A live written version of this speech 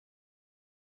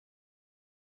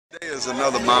Today is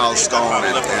another milestone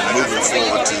in moving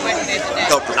forward to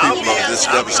help the people of this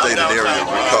devastated area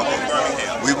recover.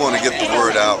 We want to get the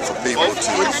word out for people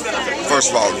to,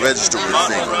 first of all, register with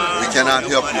FEMA. We cannot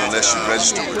help you unless you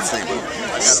register with FEMA.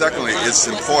 Secondly, it's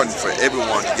important for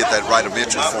everyone to get that right of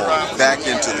entry form back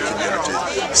into the community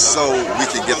so we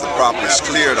can get the properties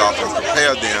cleared off and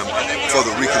prepare them for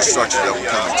the reconstruction that will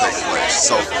come and take place.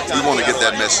 So we want to get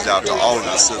that message out to all of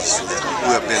the citizens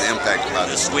who have been impacted by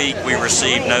this. This week we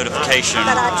received notification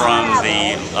from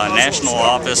the National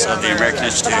Office of the American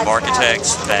Institute of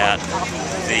Architects that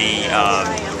the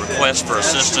request for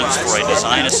assistance for a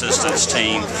design assistance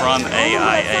team from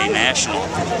AIA National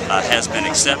has been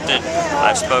accepted.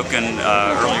 I've spoken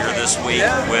earlier this week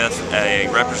with a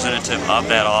representative of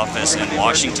that office in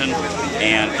Washington,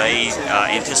 and they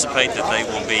anticipate that they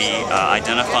will be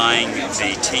identifying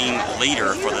the team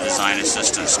leader for the design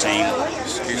assistance team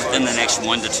within the next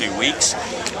 1 to 2 weeks.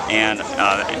 And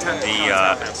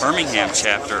the Birmingham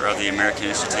chapter of the American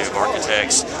Institute of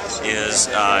Architects is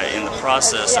in the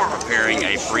process of preparing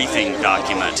a briefing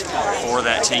document for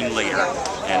that team leader.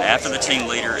 And after the team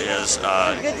leader is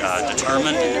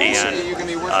determined and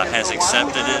has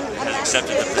accepted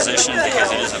the position,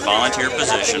 because it is a volunteer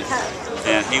position,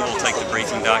 then he will take the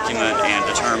briefing document and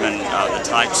determine the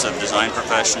types of design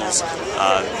professionals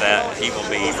that he will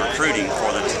be recruiting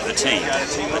for the team.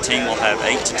 The team will have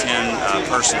 8 to 10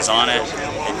 persons on it.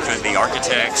 It could be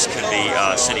architects, could be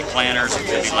city planners, it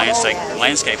could be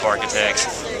landscape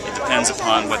architects. It depends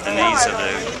upon what the needs of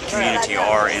the community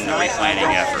are in the replanting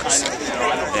efforts.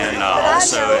 Then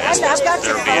also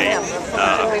there will be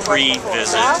a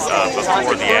pre-visit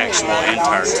before the actual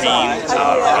entire team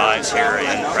arrives here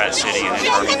in Pratt City and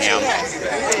in Birmingham.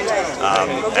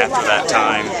 After that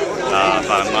time,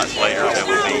 about a month later, there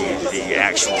will be the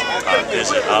actual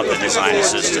visit of the design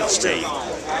assistance team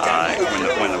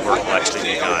when the work will actually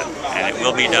be done. And it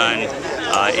will be done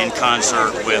in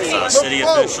concert with city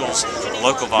officials,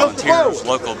 local volunteers,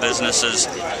 local businesses,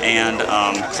 and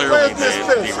clearly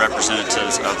the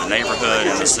representatives of the neighborhood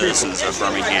and the citizens of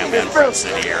Birmingham and Pratt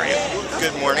City area.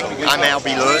 Good morning. I'm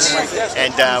Albie Lewis,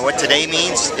 and what today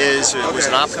means is it was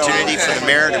an opportunity for the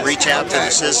mayor to reach out to the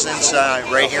citizens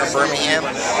right here in Birmingham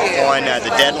on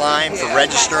the deadline for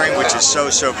registering, which is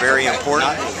so very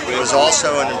important. It was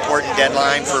also an important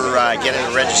deadline for getting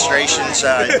the registrations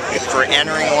for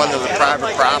entering onto the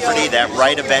private property, that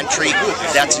right of entry.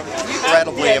 That's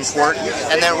incredibly important.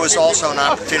 And there was also an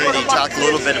opportunity to talk a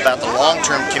little bit about the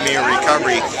long-term community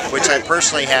recovery, which I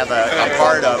personally have a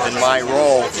part of in my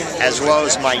role, as well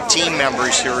as my team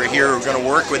members who are here who are going to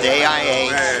work with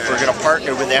AIA. We're going to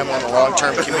partner with them on the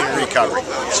long-term community recovery.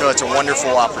 So it's a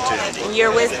wonderful opportunity.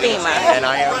 You're with FEMA. And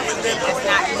I am with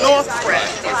North Pratt.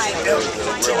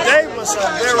 Today was a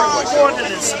very important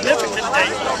and significant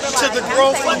day to the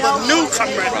growth of the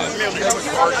newcomer community.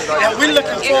 And we're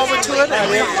looking forward to it, and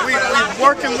we're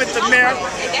working with the mayor,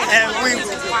 and we're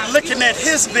looking at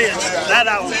his vision, not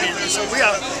our vision. So we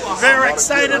are very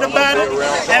excited about it,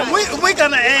 and we're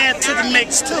going to add to the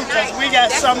mix too, because we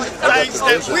got some things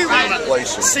that we want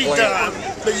to see done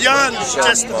beyond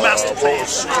just the master plan.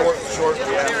 We're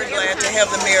very glad to have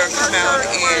the mayor come out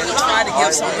and try to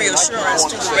give some reassurance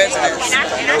to the residents,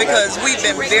 because we've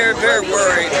been very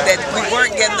worried that we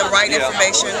weren't getting the right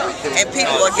information and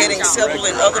people are getting settled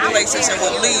in other places and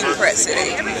will leave Pratt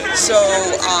City. So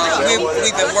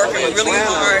we've been working really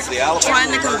hard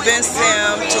trying to convince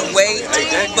them to wait,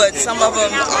 but some of them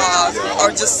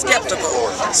are just skeptical.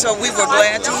 So we were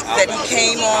glad that he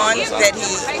came on, that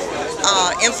he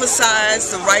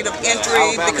emphasized the right of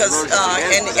entry, because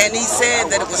and he said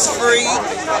that it was free,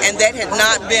 and that had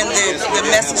not been the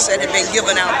message that had been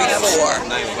given out before.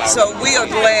 So we are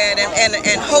glad,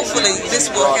 and hopefully this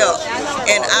will help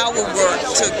in our work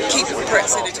to keep Pratt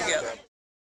City together.